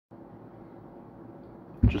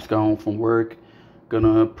Just got home from work.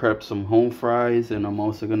 Gonna prep some home fries, and I'm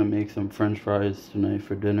also gonna make some French fries tonight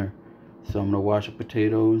for dinner. So I'm gonna wash the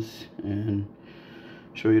potatoes and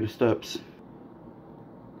show you the steps.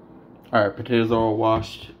 Alright, potatoes are all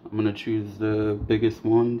washed. I'm gonna choose the biggest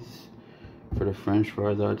ones for the French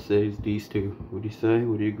fries. I'd say is these two. What do you say?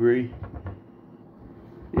 Would you agree?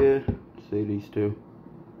 Yeah, I'd say these two.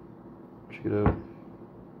 Check it out.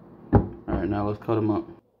 Alright, now let's cut them up.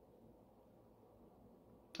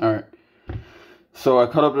 Alright, so I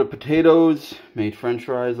cut up the potatoes, made French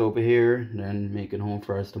fries over here, then making home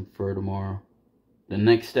fries for tomorrow. The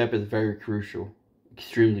next step is very crucial,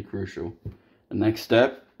 extremely crucial. The next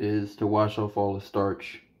step is to wash off all the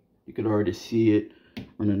starch. You can already see it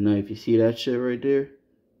on the knife. You see that shit right there?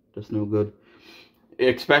 That's no good.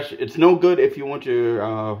 It's no good if you want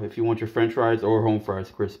your French fries or home fries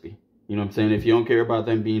crispy. You know what I'm saying? If you don't care about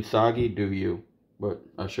them being soggy, do you? But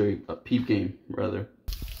I'll show you a peep game rather.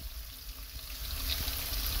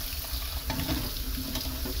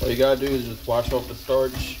 All you gotta do is just wash off the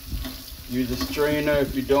starch. Use a strainer.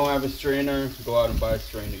 If you don't have a strainer, go out and buy a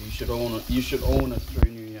strainer. You should own a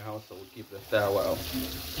strainer in your household. Keep it that out.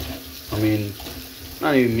 I mean,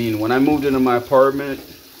 not even mean. When I moved into my apartment,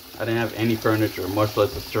 I didn't have any furniture, much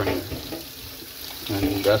less a strainer.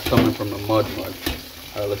 And that's coming from the mud.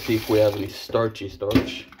 Alright, let's see if we have any starchy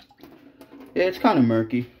starch. Yeah, it's kind of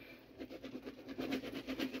murky.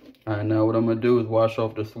 Alright, now what I'm gonna do is wash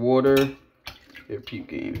off this water. Here, peep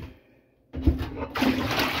game.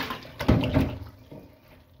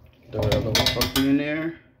 Throw that little puppy in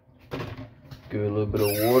there. Give it a little bit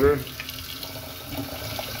of water.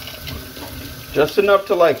 Just enough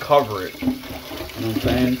to like cover it. You know what I'm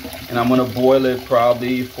saying? And I'm gonna boil it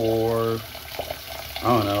probably for, I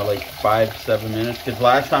don't know, like 5-7 minutes. Cause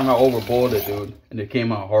last time I overboiled it, dude, and it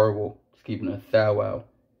came out horrible. Just keeping it thaw out.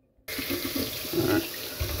 Alright.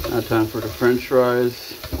 Now time for the French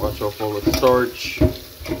fries. Wash off all the starch.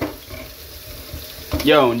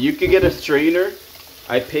 Yo, and you could get a strainer.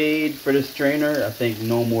 I paid for the strainer, I think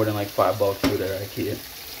no more than like $5 for that IKEA.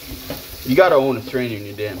 You gotta own a strainer in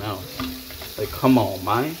your damn house. Like, come on,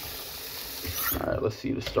 man. Alright, let's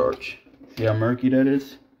see the starch. See how murky that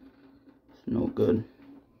is? It's no good.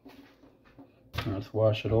 Right, let's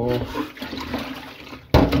wash it off.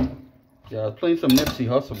 Yeah, I was playing some Nipsey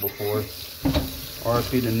Hussle before.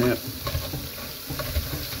 RP to Nip.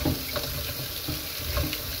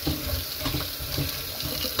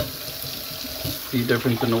 See the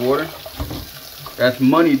difference in the water? That's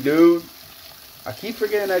money, dude. I keep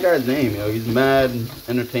forgetting that guy's name, yo. He's mad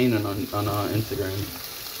entertaining on Instagram.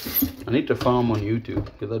 I need to follow him on YouTube,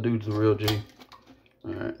 because that dude's a real G.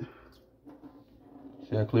 Alright.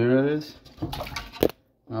 See how clear that is?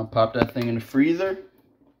 I'll pop that thing in the freezer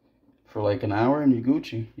for like an hour and you're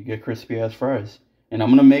Gucci. You get crispy ass fries. And I'm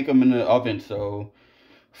going to make them in the oven, so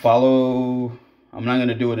follow. I'm not going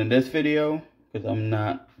to do it in this video because I'm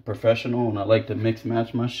not professional and I like to mix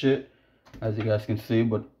match my shit, as you guys can see.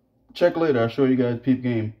 But check later. I'll show you guys peep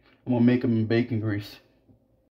game. I'm going to make them in bacon grease.